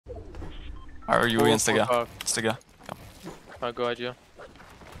Are you against the go? It's the go. Alright, go ahead, Joe.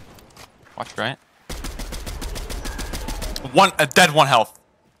 Watch right. A dead 1 health.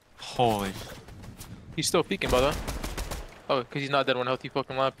 Holy. He's still peeking, by the way. Oh, because he's not dead 1 health, you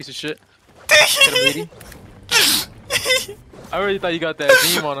fucking lying piece of shit. Get him, lady. I already thought you got that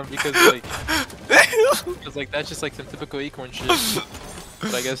beam on him because like that's just like some typical acorn shit.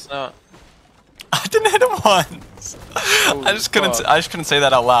 But I guess not. I didn't hit him once. I just couldn't say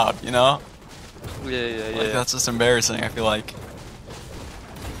that out loud, you know? Yeah. Like, that's just embarrassing, I feel like.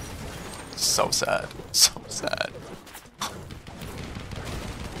 So sad. So sad.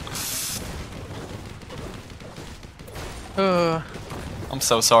 I'm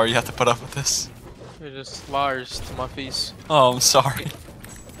so sorry you have to put up with this. You're just liars to my face. Oh, I'm sorry.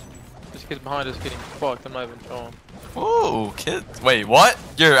 This kid behind us getting fucked. I'm not even showing. Ooh, kid. Wait, what?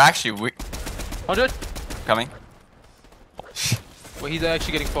 You're actually weak. 100? Coming. Wait, he's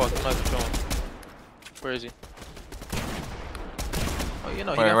actually getting fucked. I'm not even showing. Where is he? Oh, you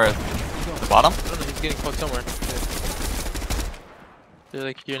know. Where? The bottom? I don't know. He's getting fucked somewhere. Yeah. They're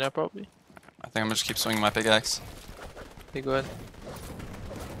like here now, probably. I think I'm gonna just keep swinging my pickaxe. Okay, go ahead.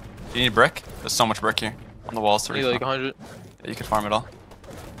 Do you need brick? There's so much brick here on the walls to need like 100. Yeah, you can farm it all.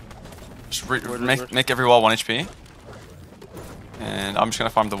 Just make every wall 1 HP. And I'm just gonna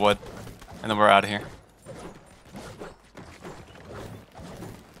farm the wood. And then we're out of here.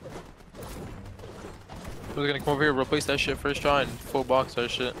 We're gonna come over here, replace that shit first try, and full box that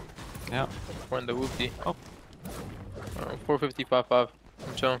shit. Yeah. We're in the whoopty. Oh. 450.55.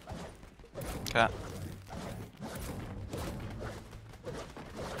 I'm chilling. Okay.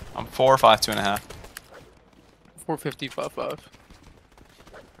 I'm 4 or 5, 2.5. 450.55.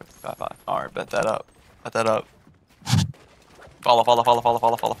 5. Alright, bet that up. Bet that up. Follow. It's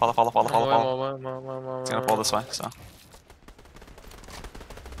gonna pull this way, so.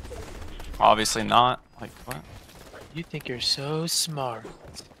 Obviously not. Like, what? You think you're so smart.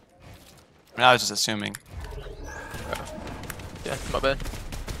 I mean, I was just assuming. Yeah, my bad.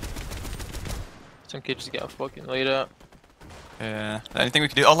 Some kid just got fucking laid out. Yeah. Anything we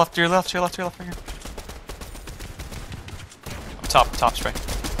can do? Oh, left, to your left, right here. Top straight.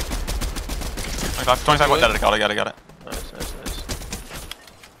 25, what? Got it. Nice.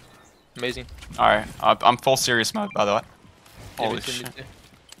 Amazing. Alright, I'm full serious mode, by the way. Holy shit.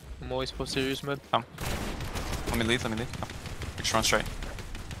 I'm always full serious mode. Come. Let me leave. Come. You just run straight.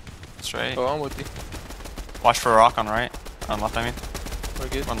 Oh, I'm with you. Watch for a rock on right. On left, I mean. We're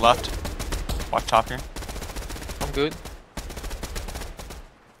good. On left. Watch top here. I'm good.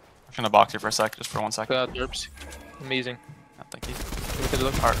 I'm gonna box you for a sec, just for 1 second. Got derps. Amazing. Yeah, thank you. Look at the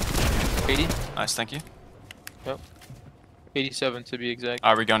look. Alright. 80? Nice, thank you. Yep. 87 to be exact.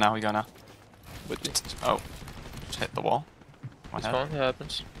 Alright, we go now. With you. Oh. Just hit the wall. It's fine, it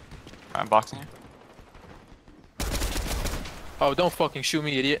happens. Alright, I'm boxing you. Oh, don't fucking shoot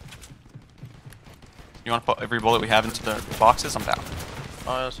me, idiot. You wanna put every bullet we have into the boxes? I'm down.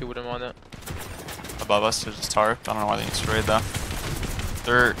 I honestly wouldn't mind that. Above us, there's a tarp. I don't know why they get sprayed though.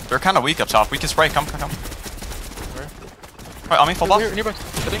 They're kind of weak up top. We can spray. Come. Where? Right, on me, full box. Nearby.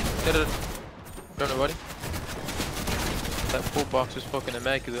 Don't nobody. That full box is fucking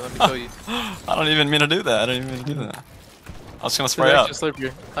immaculate, let me tell you. I don't even mean to do that. I was gonna spray up.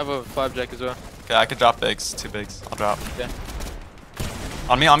 Slippery. I have a flapjack as well. Okay, I could drop bigs. 2 bigs. I'll drop. Yeah.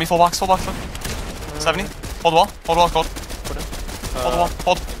 On me, full box. 70. Hold wall, cold. Hold the wall,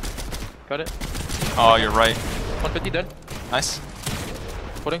 hold. Got it. Oh, you're right. 150 dead. Nice.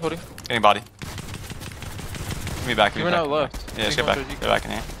 Holding. Getting body. Give me back. You went out left. Yeah, just get back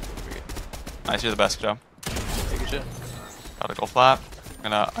in here. Nice, you're the best. Good job. Yeah, good shit. Got a gold flap.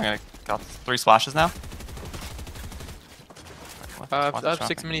 I'm gonna got 3 splashes now. I have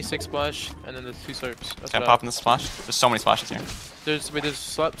 6 mini, 6 splash, and then the 2 slurps. Okay, I'm popping the splash. There's so many splashes here. There's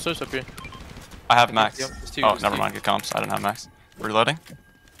slurps up here. I have max. Yep, oh, never mind. Good comps. I didn't have max. Reloading.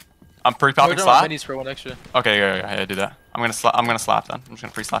 I'm pre-popping slap. Minis for 1 extra. Okay, yeah, do that. I'm gonna slap then. I'm just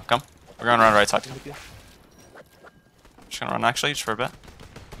gonna pre-slap. Come. We're gonna run right side. Just gonna run actually, just for a bit.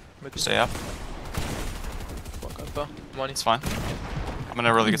 Stay up. Money. It's fine. I'm in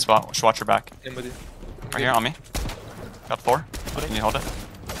a really good spot. Just watch your back. Right here on me. Got 4. Can you hold it?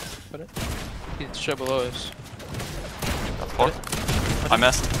 Got it. He's straight below us. Got 4. I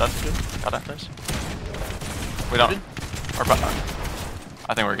missed. Dead. Got it. Nice. We don't.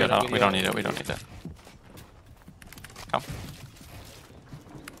 I think we're good. We don't need it. Come.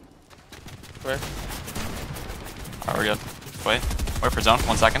 Where? Alright, we're good. Wait for zone.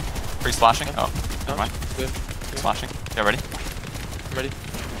 1 second. Pre-splashing. Oh, never mind. Good. Splashing. Yeah, ready? I'm ready.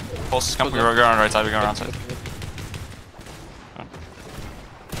 Pulse, come. We're going on the right side. We're going around side.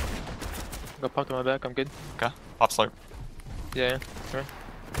 Got popped on my back. I'm good. Okay. Pop slurp. Yeah. Right.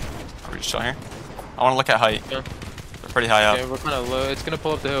 Are we just chilling here? I want to look at height. Yeah. They're pretty high up. Yeah, we're kind of low. It's gonna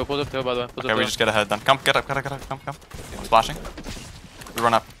pull up the hill. Pull up the hill, by the way. Okay, we just get ahead then. Come, get up, come. I'm splashing. We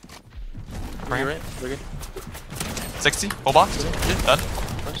run up. Right here. Right. We're good. 60, full box. Dead.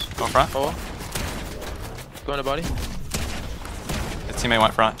 Nice. Go in front. Oh. Go in the body. His teammate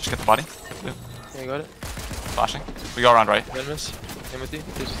went front. Just get the body. Yeah, you got it. Flashing. We go around right. Did I miss? Timothy?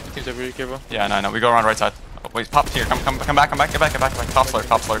 This team's over here, careful. Yeah, no. We go around right side. Oh, wait, pop here. Come back. Get back. Top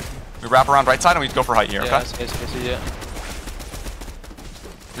slurp. We wrap around right side and we go for height here, okay? Yeah, I see, yeah.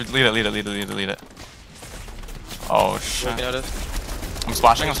 Lead it. Oh, shit. Looking at us. I'm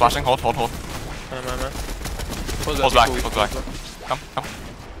splashing. Hold. Man. Pulls back. Come.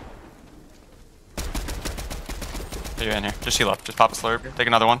 You're in here. Just heal up. Just pop a slurp. Take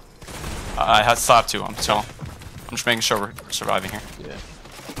another one. I still have 2. I'm just making sure we're surviving here. Yeah.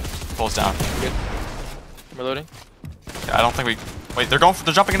 Pulls down. Good. I'm reloading. Yeah, I don't think we... Wait, they're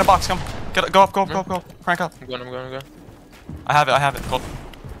jumping in the box. Come. Go up. Crank up. I'm going. I have it. Cool.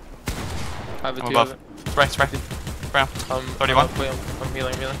 I have it I'm too. above. Spray. Bam. 31. I'm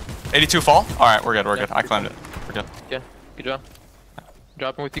healing. 82 fall. Alright, we're good. I claimed it. We're good. Yeah, good job.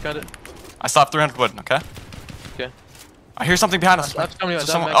 Dropping with you, got it. I still have 300 wood, okay? Okay. I hear something behind us. That's coming out.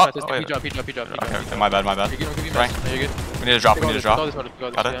 He dropped. Okay, my bad. You're good. Right. No, you're good. We need to drop. Got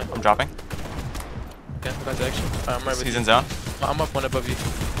Got it. I'm dropping. Yeah, got the action. I'm right with He's you. in zone. I'm up one above you.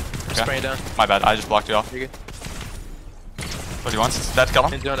 I'm spraying down. My bad. I just blocked you off. You're good. What he wants? Dead. Kill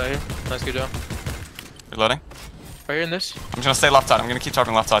him. In zone out here. Nice, good job. Reloading. Right here in this. I'm just gonna stay left side. I'm gonna keep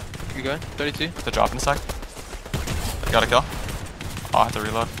targeting left side. You go. 32. Have to drop in a sec. Got a kill. Oh, I have to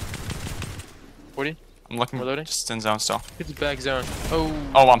reload. 40. I'm looking. Reloading. Just in zone still. Hit the back zone. Oh.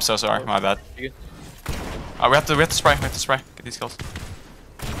 Oh, I'm so sorry. My bad. You good? We have to spray. Get these kills.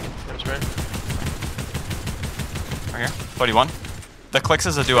 That's right. Right here. 31. The clicks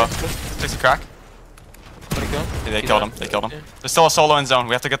is a duo. 60 crack. What a kill? Yeah, they killed him. Yeah. There's still a solo in zone.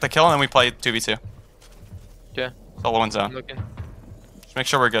 We have to get the kill and then we play 2v2. Yeah. Solo in I'm zone. looking. Just make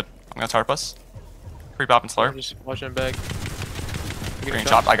sure we're good. I'm gonna tarp us. Creep up and I'm slurp. just watching it back. Green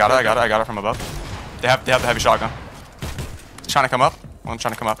shot. I got it from above. They have the heavy shotgun. Trying to come up. One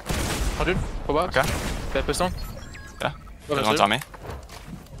trying to come up. 100. Pull box. Okay. That pistol. Yeah. The one's on me.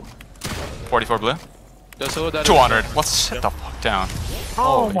 44 blue. That's all that 200. Let's sit the fuck down.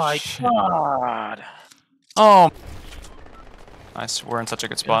 Oh Holy my shit. god. Oh. Nice. We're in such a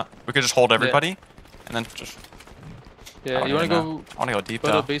good spot. We could just hold everybody, and then just. Yeah, you wanna go? I wanna go deep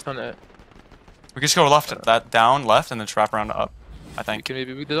Put though. a based on that. We could just go left, left, and then just wrap around up. I think. Can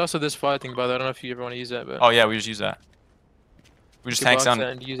maybe. There's also this fly thing, by the way. I don't know if you ever want to use that, but. Oh yeah, we just use that. We just you can tank box down.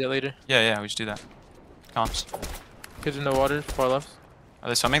 that and use that later. Yeah, we just do that. Comps. Kids in the water, far left. Are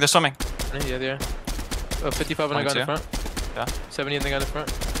they swimming? They're swimming. Yeah, they are. 55 on the guy in the front. Yeah. 70 on the guy in the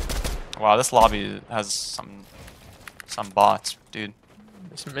front. Wow, this lobby has some bots, dude.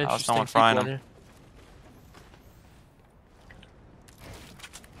 There's some How's no interesting one people frying on them? here.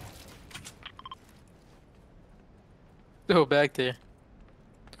 Go back there.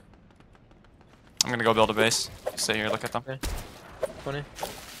 I'm gonna go build a base. Stay here, look at them. Okay. 20. Yeah,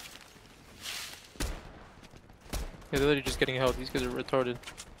 they're literally just getting health. These guys are retarded.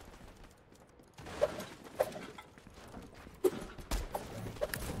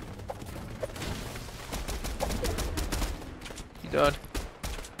 He died.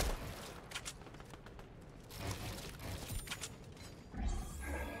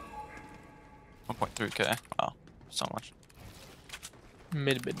 $1.3K. Wow, so much.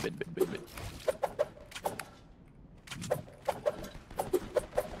 Mid.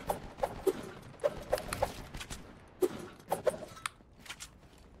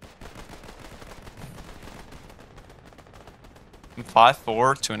 5,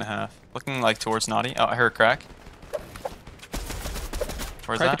 4, 2.5. Looking like towards Naughty. Oh, I heard a crack.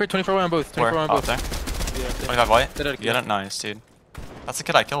 Where's Crack that? 24 on both. 24 on Oh, both. there. Yeah, there. 25 white. Did it You get it? Nice, dude. That's the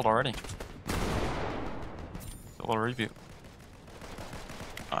kid I killed already. A little reboot.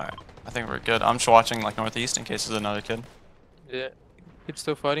 Alright. I think we're good. I'm just watching like northeast in case there's another kid. Yeah. Kid's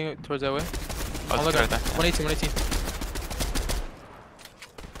still fighting towards that way. Oh, look right there. 118.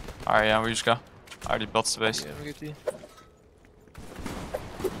 Alright, yeah, we just go. I already built the base. Yeah, let me get to you.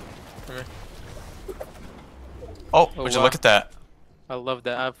 Come here. Oh, Oh, would you wow. look at that? I love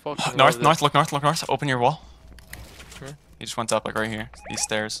that. I fucking North, love north, look north. Open your wall. Where? He just went up like right here. These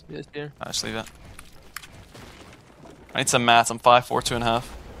stairs. Yes, dear. I'll just leave it. I need some mats. I'm 5, 4, 2.5.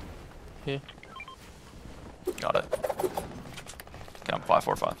 Here. Got it. Okay, I'm 5,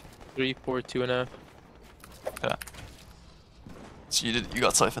 4, 5. 3, 4, 2.5. Okay. So you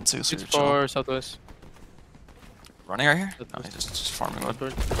got siphon too, so It's you're chill. far southwest. Running right here? No, Southwest. he's just farming wood.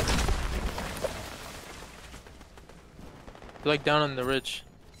 They're like down on the ridge.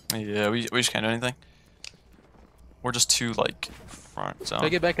 Yeah, we just can't do anything. We're just too like front zone. Did I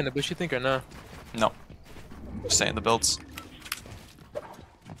get back in the bush, you think, or no? No. Just stay in the builds.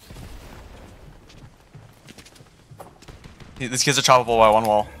 These kids are choppable by one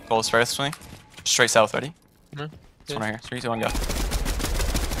wall. Goal is straight swing. Straight south, ready? Mm-hmm. This one right here. 3, 2, 1, go.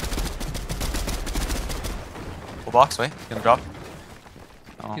 Full box, wait. Gonna drop.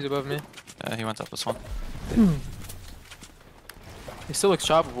 Oh. He's above me. Yeah, he went up this one. It still looks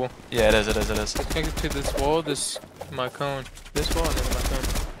choppable. Yeah, it is, it is, it is. It's connected to this wall, my cone. This wall and then my cone.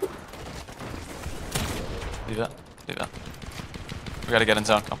 Leave it. Leave it. We gotta get in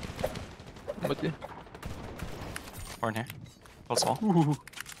zone, come. I'm with you. We're in here. Hold small. Ooh.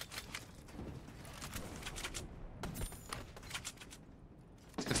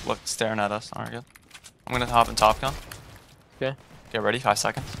 It's look staring at us. Alright, good. I'm gonna hop in top gun. Okay. Get ready, 5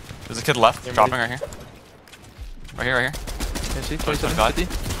 seconds. There's a kid left, Yeah, dropping ready. right here. Right here, right here. Can you see? 27, 25.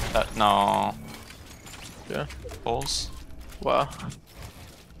 50? No. Yeah. Pulls. Wow. Can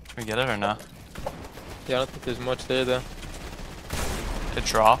we get it or no? Yeah, I don't think there's much there though. It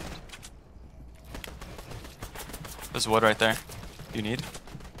dropped. There's wood right there. You need?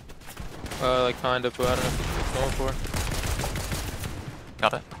 Like kind of, but I don't know what it's going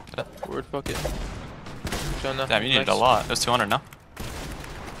Got it. Get it. for. Word, fuck it. Trying to Damn, you needed max. a lot. It was 200, no?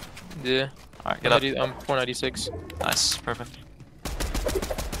 Yeah. Alright, get up. I'm 496. Nice, perfect.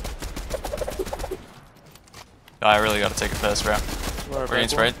 I really gotta take a piss, bro. We're getting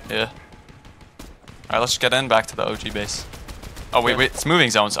sprayed? Yeah. Alright, let's just get in back to the OG base. Oh, wait, Yeah. wait, it's moving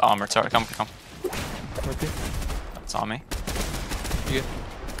zones. Sorry, come. Okay. It's on me. You good?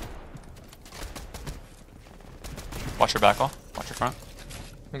 Watch your back wall. Watch your front.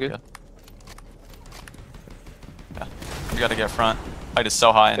 I'm good. Yeah. Yeah. We gotta get front. Height is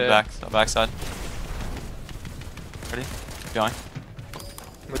so high in Yeah. the backside. Ready? Keep going.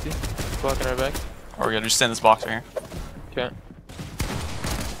 I'm with you. Blocking our back. Or we gotta just stay in this box right here. Okay.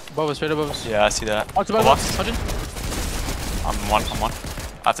 Above us, right above us. Yeah, I see that. Oh, it's Full above box. us. 100. I'm one.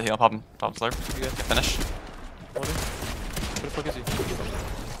 I have to heal. Pop him slurp. You good? Finish. Hold him. Where the fuck is he?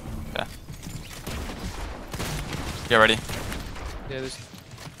 Okay. Get ready. Yeah, there's.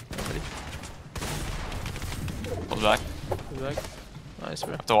 Ready? Pull back. He's back. Nice,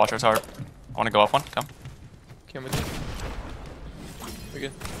 bro. Have to watch our tower. I wanna go up one. Come. Okay, I'm with you. We're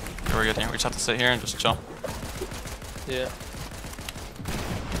good. Okay, we're good here. We just have to sit here and just chill. Yeah.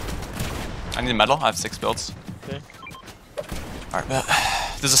 I need metal. I have 6 builds. Okay. Alright, bet.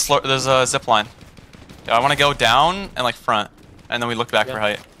 There's a zip line. Yeah, I wanna go down and like front. And then we look back Yeah. for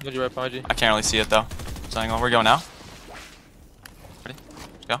height. Good, you're right behind you. I can't really see it though. So we're going now. Ready?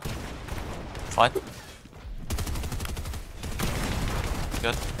 Let's go. Slide.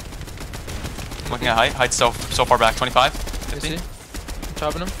 Good. I'm looking at height. Height's so far back. 25, You 50. see? I'm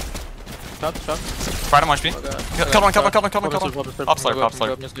chopping him. Chop. Right on 1 HP. Oh, God. Come on. Up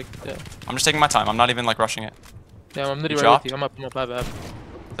slurp. Yeah. I'm just taking my time. I'm not even like rushing it. Yeah, I'm literally You right dropped? with you. I'm up. I have.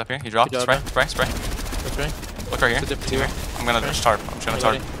 It's up here. He dropped. Good job, Spray. That's right. Look right here. It's a different team. I'm gonna just tarp. I'm just gonna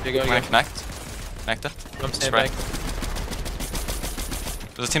tarp. There you go, I'm gonna connect. Connect it. I'm staying Spray. back.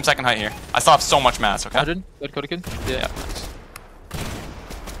 There's a team second height here. I still have so much mass, okay? 100? Good, Cody kid? Yeah. Yeah.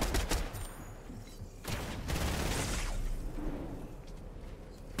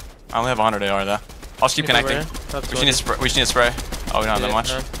 I only have 100 AR though. I'll just keep connecting. We just need to spray. Oh, we don't have that much.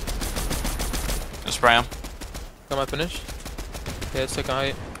 Just spray him. Got my finish. Yeah, it's second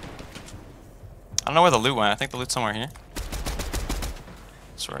height. I don't know where the loot went. I think the loot's somewhere here.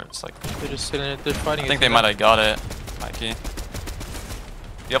 I swear it's like. They're just sitting there. They're fighting. I think they might have got it. Mikey.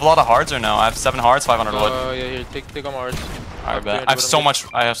 You have a lot of hards or no? I have 7 hards, 500 wood. Oh yeah, here. Take all my hards. Alright, bet. I have so much.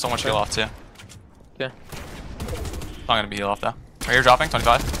 I have so much heal off too. Yeah. I'm not gonna be heal off though. Right here, dropping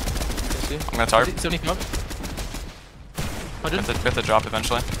 25. See? I'm gonna tarp. 75. 100. We have to drop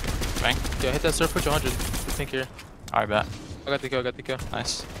eventually. Bang. Yeah, hit that surf push 100. I think here. Alright, bet. I got the kill.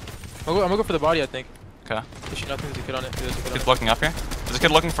 Nice. I'm gonna go for the body, I think. Okay. There's nothing. There's a kid on it. Kid's looking up here. There's a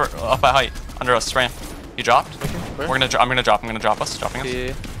kid looking for up at height under us. Spray him. He dropped. Where? I'm gonna drop us. Dropping us.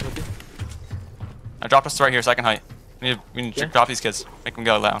 Yeah. I dropped us right here, second height. We need to drop these kids. Make them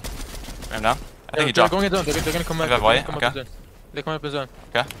go down. Spray him down. I think he dropped. They're going in zone. They're gonna come back. Is that white? They're coming up in zone.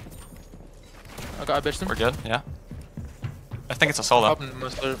 Okay. Okay, I bitched them. We're good. Yeah. I think it's a solo. Popping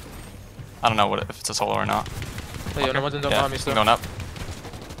mustard. I don't know if it's a solo or not. Hey, yo, no one's in zone Yeah, behind me I'm still. going up.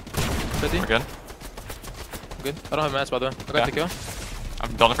 50. We're good. Good. I don't have mats by the way. I got the kill.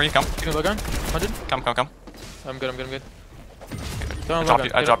 I'm building for you. Come. Give me a low gun. 100. Come. I'm good. Don't dropped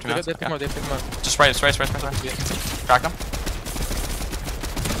look you- I dropped you, They man. pick him up, they pick him up. Just spray. Crack him.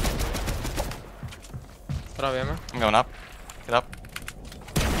 I don't have ammo. I'm going up. Get up.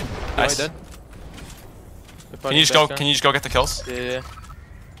 Oh, Nice. he dead. Can you just go get the kills? Yeah.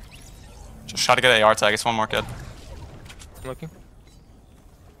 Just try to get an AR tag. It's one more kid. I'm looking.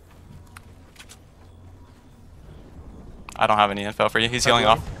 I don't have any info for you. He's healing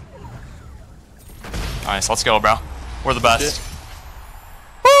off. Nice. Let's go, bro. We're the best.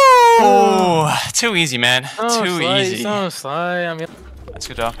 Woo! Too easy, man. Too easy. Don't slide. I mean, That's a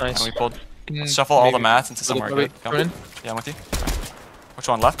good job. Nice. And we pulled. Let's shuffle all the mats into somewhere good. Come in. Yeah, I'm with you. Which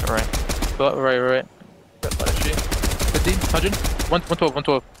one, left or right? Right. Got fire street. 50, 100,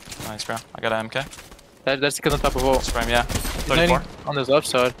 112. Nice, bro. I got an MK. That's because on top of all. Spray him, yeah. He's 34. hiding on this left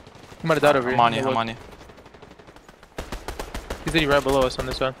side. He might have died over here. I'm on you. He's literally right below us on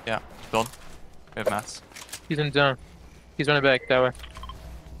this side. Yeah, build. We have mats. He's in zone. He's running back that way.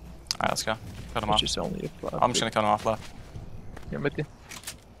 Alright, let's go. Cut him It's off. just only a flop. I'm just gonna cut him off left. Yeah, I'm with you.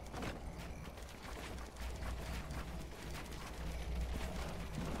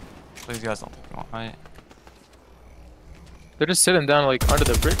 Please, guys don't take him off. I They're just sitting down like under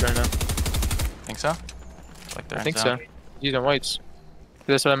the bridge right now. think so. Like they're I in think zone. so. He's on whites.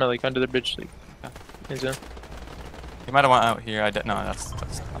 That's what I meant, like under the bridge, like in zone. He might have went out here. No,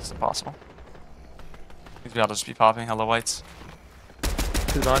 that's impossible. He's about to just be popping. Hello, whites.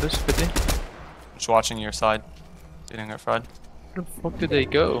 He's behind us, 50. Just watching your side. Eating their fried. Where the fuck did they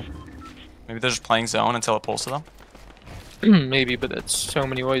go? Maybe they're just playing zone until it pulls to them. Maybe, but that's so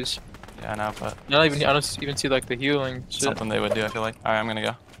many ways. Yeah, I know, but I don't even see like the healing shit. something they would do, I feel like. Alright, I'm gonna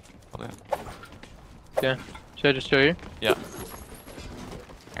go. I'll do it. Yeah. Should I just show you? Yeah.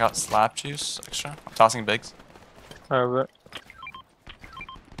 I got slap juice extra. I'm tossing bigs. Alright,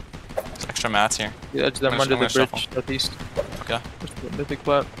 There's extra mats here. yeah, I'm I'm under gonna the bridge, shuffle. northeast. Okay. Just the mythic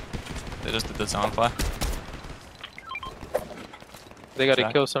plat. They just did the zone play. They gotta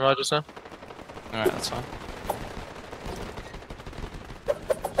Okay. kill somehow just now. Alright, that's fine.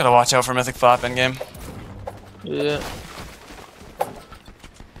 Gotta watch out for mythic flap in game. Yeah.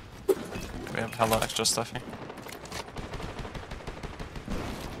 We have hella extra stuff here.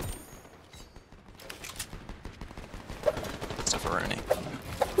 Stuff for Rooney.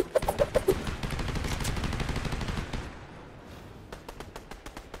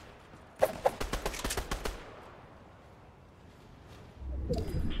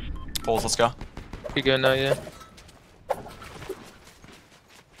 Bulls, let's go. You good now, yeah.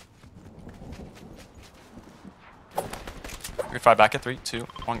 We 5 back at 3, 2,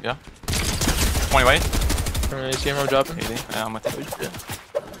 1, go. 20 weight. You see him? I'm dropping. 80. Yeah, I'm with you. Yeah.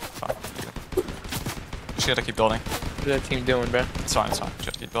 Fine. Just gotta keep building. What is that team doing, bro? It's fine, Just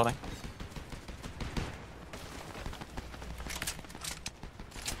gotta keep building.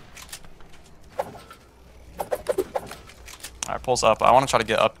 Alright, pulls up. I wanna try to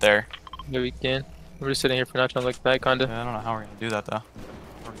get up there. Yeah, we can. We're just sitting here for now trying to look back, kinda. Yeah, I don't know how we're gonna do that though.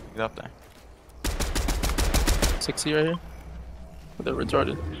 We're gonna get up there. 60 right here. With the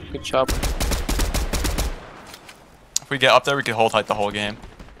retarded. Good chop. If we get up there, we could hold tight the whole game.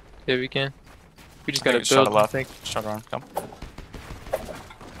 Yeah, we can. We just I think gotta we just try build, to I left. think. Just try to run. Come.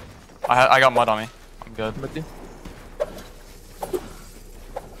 I got mud on me. I'm good. I'm with you.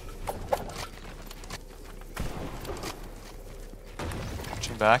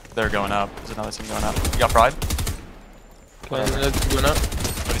 Watching back. They're going up. There's another team going up. You got pride? Okay, another team going up.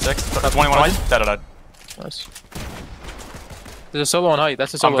 36. 21 white. Dead. Nice. There's a solo on height.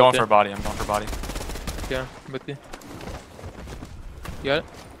 That's a solo. I'm going up for body. I'm going for body. there. Yeah, I'm with you. You got it?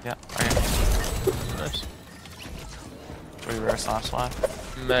 Yeah, right here. Nice. Pretty rare slash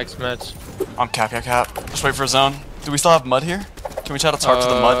live. Max match. I'm cap. Just wait for a zone. Do we still have mud here? Can we try to target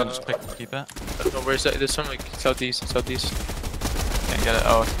to the mud and just keep it? I don't know where's that. There's some like southeast. Can't get it.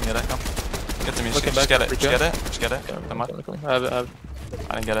 Oh, I can get it. Come. Get to me. Looking Just back get it. up, Just get it. Okay, The mud. I have it.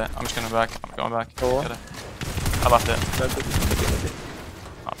 I didn't get it. I'm just going back. I'm going back. Oh. Get it. I left it. Back with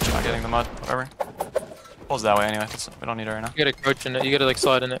you. I'm just not getting the mud. Whatever. Pulls that way anyway. We don't need it right now. You gotta crouch in it. You gotta like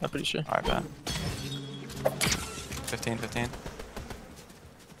slide in it. I'm pretty sure. Alright, bet. 15.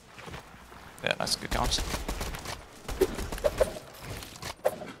 Yeah, nice. Good counts.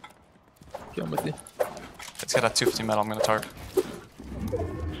 Okay, I'm with you. It's got a 250 metal. I'm going to target.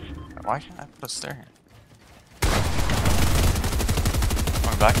 Why can't I put a stair here?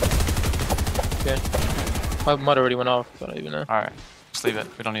 Going back. Okay. My mud already went off. I don't even know. Alright. Just leave it.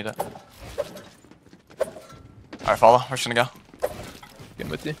 We don't need it. Alright, follow. We're just gonna go. Okay, I'm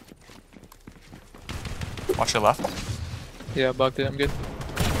with you. Watch your left. Yeah, I blocked it. I'm good.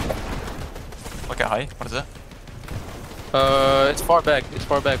 Look at height. What is it? It's far back. It's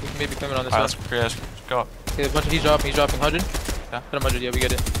far back. We can maybe come in on this Alright, one. let's go up. Okay, a bunch of, he's dropping 100. Yeah. Hit him 100, yeah, we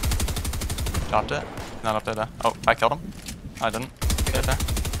get it. Dropped it. Not up there though. Oh, I killed him. I didn't. Get there.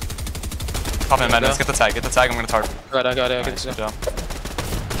 Pop in, man. Let's get the tag. Get the tag. I'm gonna tarp. I got it. Nice, good job.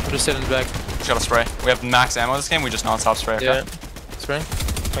 I'm just sitting back. Just gotta spray. We have max ammo this game. We just non-stop spray. Okay? Yeah. Spraying.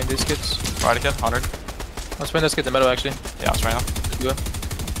 Find these kids. Right, kid. 100. I'm spraying this kid in the middle actually. Yeah, I'm spraying them. Go.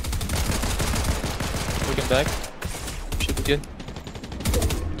 Looking back. Should be good.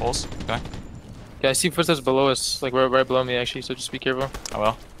 Pulls. Okay. Yeah, I see footsteps below us, like right below me actually, so just be careful. I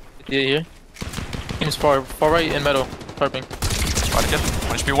will. Yeah, here. Team's far right in metal. Tarping. Right, kid.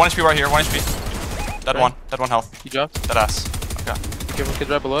 1 HP. 1 HP right here. 1 HP. Dead Right. one. Dead one health. He dropped. Dead ass. Okay. Be careful, kids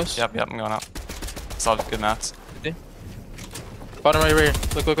right below us. Yep, I'm going up. Solid good mats. Bottom right here.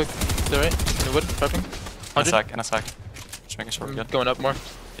 Look. Is that right? In the wood, tarping. In a sec. Just making sure we're good. Going up more.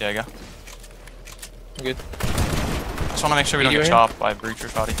 Yeah, you go. I'm good. Just wanna make sure we don't You get here? chopped by breacher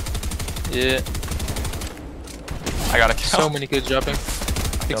shotty. Yeah. I got a kill. So many kids dropping.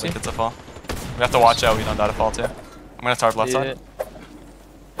 Kill the kids to fall. We have to watch out we don't die to fall too. I'm gonna tarp left side.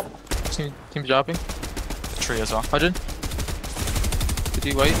 Team dropping. The tree as well. 100. Did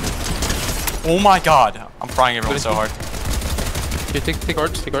you wait? Oh my god! I'm frying everyone so hard. Here, take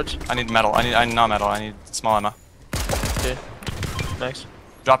arch. I need metal. I need not metal. I need small ammo. Okay. Nice.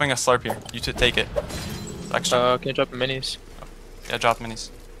 Dropping a slurp here. You two take it. It's extra. Can you drop the minis? Yeah, drop minis.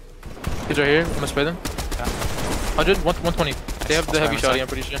 Kids right here. I'm gonna spray them. Yeah. 100, 120. They have the heavy Spray shotty, I'm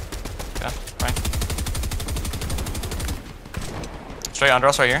pretty sure. Yeah, right. Straight under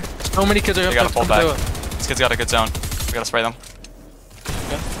us right here. So many kids are They up gotta pull back. These kids got a good zone. We gotta spray them.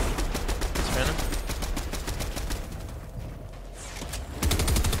 Okay. Spraying them.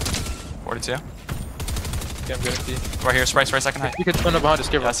 42. Okay, I'm good. Right here, spray second height. You could run up behind us,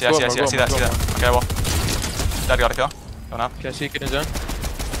 careful. Yeah, I see that. Okay, well. Dad got a kill. Going up. Okay, I see a kid in zone.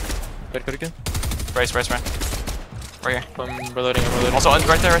 Good. Spray. Right here. I'm reloading. Also,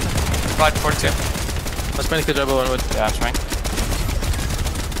 right there. 542. Let's spray the kids right below wood. Yeah, I'm spraying.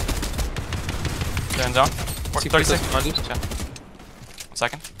 They're in zone. 36. Okay. 1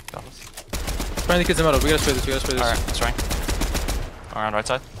 second. Spraying the kids in the middle. We gotta spray this. Alright, I'm spraying. Around right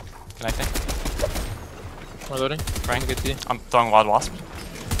side. Connecting. Reloading. Spraying. Good D. I'm throwing wild wasp.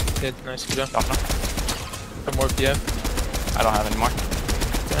 Good, nice. Good job. Dropping them. Got more PF. I don't have any more.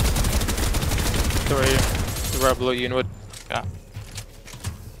 They're right here. They're right below you in wood. Yeah.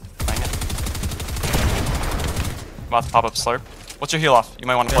 Playing it. I'm about to pop up slurp. What's your heal off? You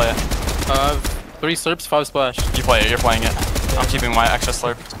might want to play it. 3 slurps, 5 splash. You play it, you're playing it. Yeah. I'm keeping my extra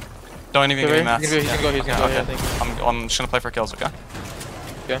slurp. Don't even give me mats. He can go. Okay. Thank you. I'm just gonna play for kills, okay?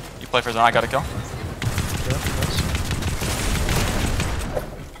 Okay. You play for zone, I got a kill. Yeah, nice.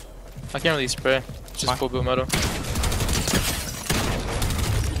 I can't really spray. Just Fine. full boot metal.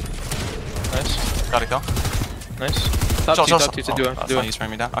 Nice. Got a kill. Nice. Top two to do it. That's fine, you spray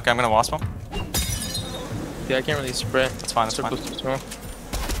me down. Okay, I'm gonna wasp him. Yeah, I can't really spray. That's fine, that's fine. Too small.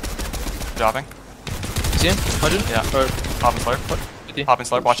 Dropping. See him? 100? Yeah. Or Popping slurp. 50? Popping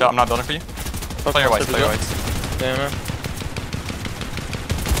slurp, watch out, I'm not building for you. Play your whites, play your whites. Yeah, man.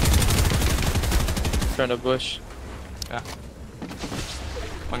 Turned a bush. Yeah.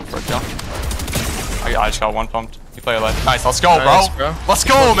 Looking for a kill. Oh yeah, I just got one pumped. You play your life. Nice, let's go, Nice, bro. bro. Let's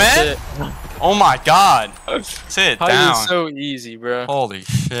go, man. Shit. Oh my god. Sit How down. is it so easy, bro? Holy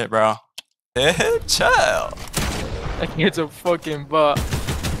shit, bro. Chill. I can get a fucking butt.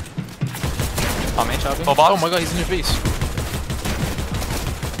 On me. Chopping. Full box. Oh my god, he's in your face.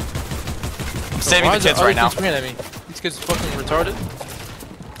 I'm saving the kids right now. At me? These kids are fucking retarded.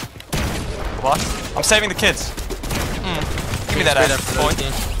 Full box. I'm saving the kids. Give me that ass, boy.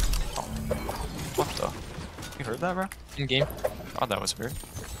 What the? You heard that, bro? In game. Oh, that was weird.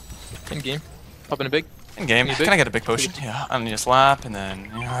 In game. Popping a big. In game. Need big? Can I get a big potion? Yeah. I need a slap and then.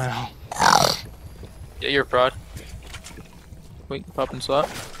 Yeah. Yeah, you're a fraud. Wait, popping slot.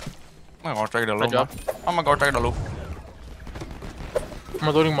 I'm gonna go take the Good loot. job. I'm gonna go take the loot. I'm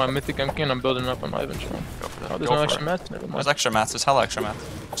reloading my mythic MK and I'm building up on my adventure. Go for that. Oh, there's Go no for extra it. mats? Never mind. There's extra mats. There's hella extra mats.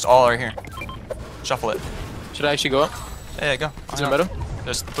 Just all right here. Shuffle it. Should I actually go up? Yeah, go. Is there metal?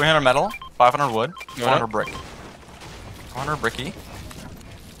 There's 300 metal, 500 wood, You 400 want brick. 100 bricky.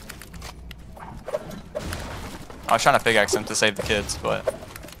 I was trying to pickaxe him to save the kids, but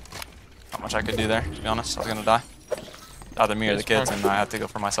not much I could do there, to be honest. I was gonna die. Either me or the kids, and I had to go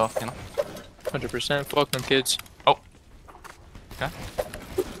for myself, you know? 100%. Fuck them kids. Oh. Okay.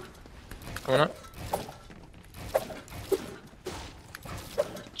 Going up.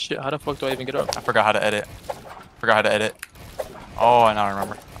 Shit, how the fuck do I even get up? I forgot how to edit. Oh, I now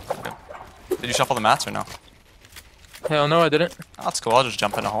remember. Okay. Did you shuffle the mats or no? Hell no, I didn't. Oh, that's cool. I'll just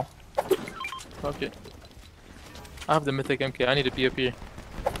jump in a hole. Fuck it. I have the mythic MK. I need to be up here.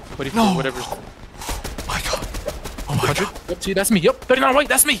 What do you No. whatever. Oh my god. Oh my 100? god. Yep, see, that's me. Yup, 39 white,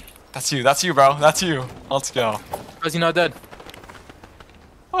 that's me. That's you. That's you, bro. That's you. Let's go. How's he not dead?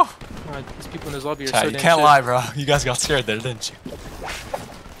 Oh. These people in this lobby are Chat, so you damn can't shit. lie, bro. You guys got scared there, didn't you?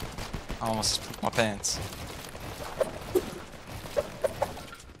 I almost pooped my pants.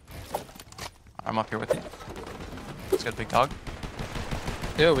 I'm up here with you. Let's get a big dog.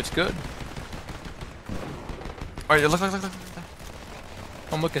 Yo, it's good. Wait, look.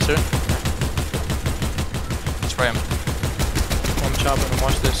 I'm looking, sir. Spray him. I'm chopping and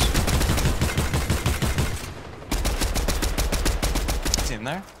watch this. Is he in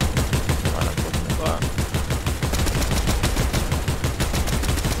there? Right, I'm looking at that.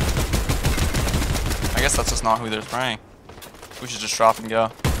 I guess that's just not who they're spraying. We should just drop and go.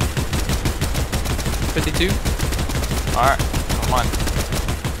 52. Alright, come on.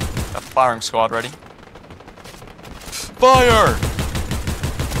 Got the firing squad ready. Fire!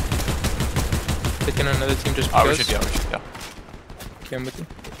 Taking another team just Oh, because. we should go. Okay, I'm with you.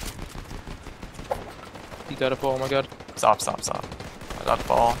 He got a ball, oh my god. Stop. I got the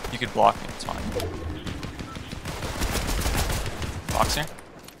ball. You could block me, it's fine. Box here.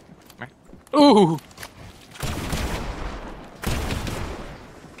 Come here. Ooh!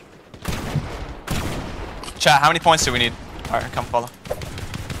 Chat, how many points do we need? Alright, come follow.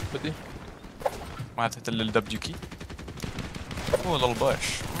 With you. Might have to hit the little W key. Ooh, a little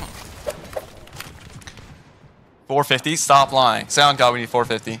bush. 450? Stop lying. Say on God we need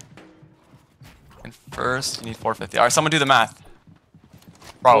 450. And first, you need 450. Alright, someone do the math.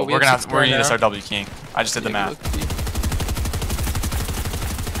 Bro, Well, we we're have gonna need to 64 start W keying. I just did the math.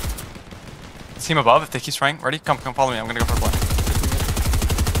 Team above, if they keep spraying. Ready? Come follow me. I'm gonna go for a play.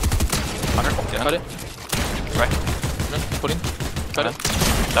 100. Yeah. Cut it. Right. No, put in. Cut it.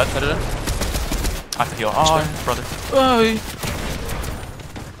 Dead. Cut it. I have to heal. Oh, brother. Oh!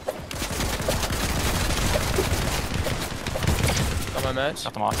 Got my match.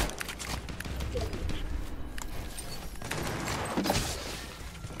 Got them off.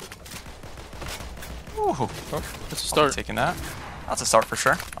 Ooh. Oh, let's start. Taking that. That's a start for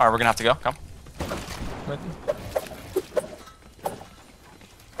sure. Alright, we're gonna have to go. Come.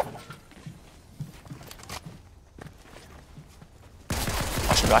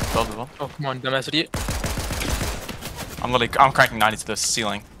 Watch your back. Build. Oh, come on, dumbass idiot. I'm cranking 90 to the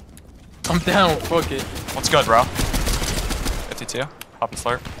ceiling. I'm down. Fuck it. What's good, bro? 52. Pop and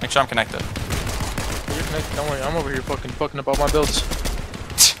slurp. Make sure I'm connected. You're connected. Don't worry. I'm over here fucking up all my builds.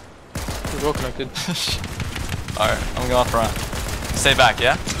 We're well connected. Alright, I'm going front. Stay back,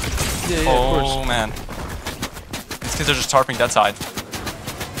 yeah? Yeah, of Oh, course. man. These kids are just tarping dead side.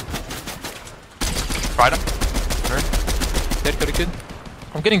 Tried him. Third. Dead, cut a kid.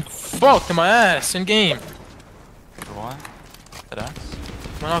 I'm getting fucked in my ass in game. Number one. Dead ass.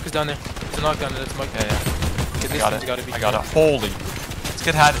 My knock is down there. There's a knock down there. That's my Yeah. Okay, I got it. Gotta be I got it. Holy. This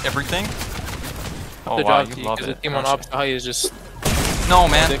kid had everything. Oh, the wow, job you love because the it. team on opposite height is just. No,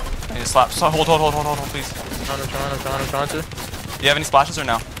 man. Dick. I need to slap. So, hold, please. I'm trying to. Do you have any splashes or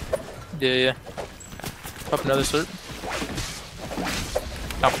no? Yeah. Up another slurp.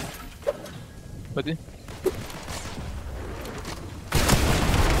 No. What the?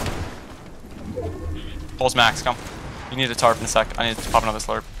 Pulse max, come. You need a tarp in a sec. I need to pop another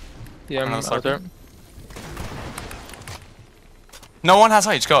slurp. Yeah, I'm Another out there. No one has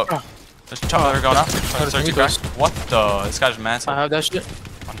height. Go. Oh. There's two that are going up. There's 32 crack. What the? This guy's massive. I have that shit.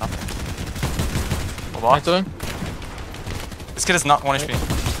 Oh, nothing. Full What box. doing? This kid is not 1 HP.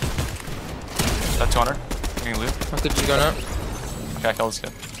 Is that 200? Getting loot. My kid just going up. Okay, I killed this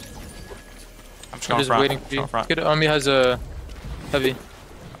kid. I'm just I'm going just front. waiting for you. Going front. Kid on me has a heavy.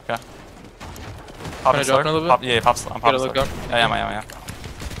 Okay. Pop Can I and drop slurp. a little bit? Pop, yeah, pop. I'm popping Gotta look slurp. up. Yeah, I am.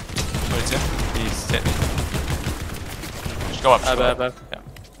 22. He's hit me. Just go up. Just go up. Bad. Yeah.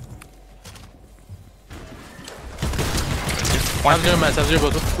 I have 0 mats, I have 0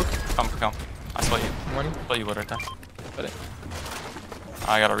 both. Come. I split you. Money. Split you wood right there. Got it.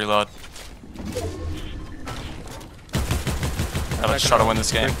 I gotta reload. I gotta try to win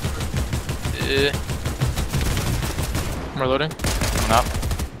this game. Yeah. I'm reloading. Coming up.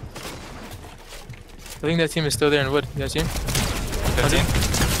 I think that team is still there in wood. You guys see him? 15.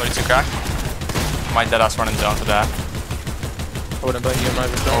 32 crack. My deadass running down for that. I wouldn't bet you on my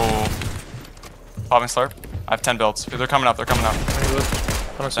return. Oh. Popping slurp. I have 10 builds. They're coming up. I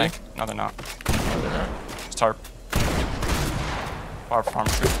don't see. No, they're not. No, they're not. Just tarp. Bar farm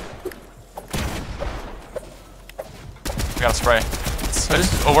tree. We gotta spray.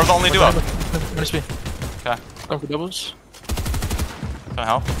 Oh, we're the only duo. What is me? Okay. Going for doubles. Can I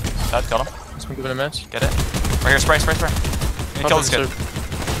help? That got him. Just been giving a miss. Get it. Right here, spray. You can kill this kid.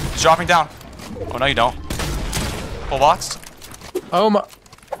 He's dropping down. Oh, no, you don't. Full box. Oh my.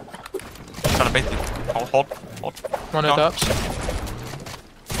 Trying to bait the. Hold. One at tops.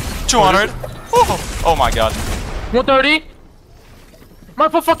 200. Oh my god. 130. My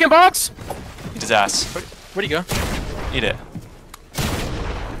fucking box. Eat his ass. Where'd he go? Eat it.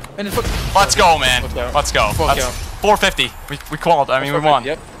 And his foot. Let's go, man. Fuck out. Let's go. Fuck That's out. 450. We called. I mean, we won.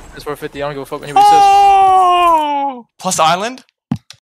 Yep. It's 450. I don't give a fuck what anybody says. Oh! Plus island?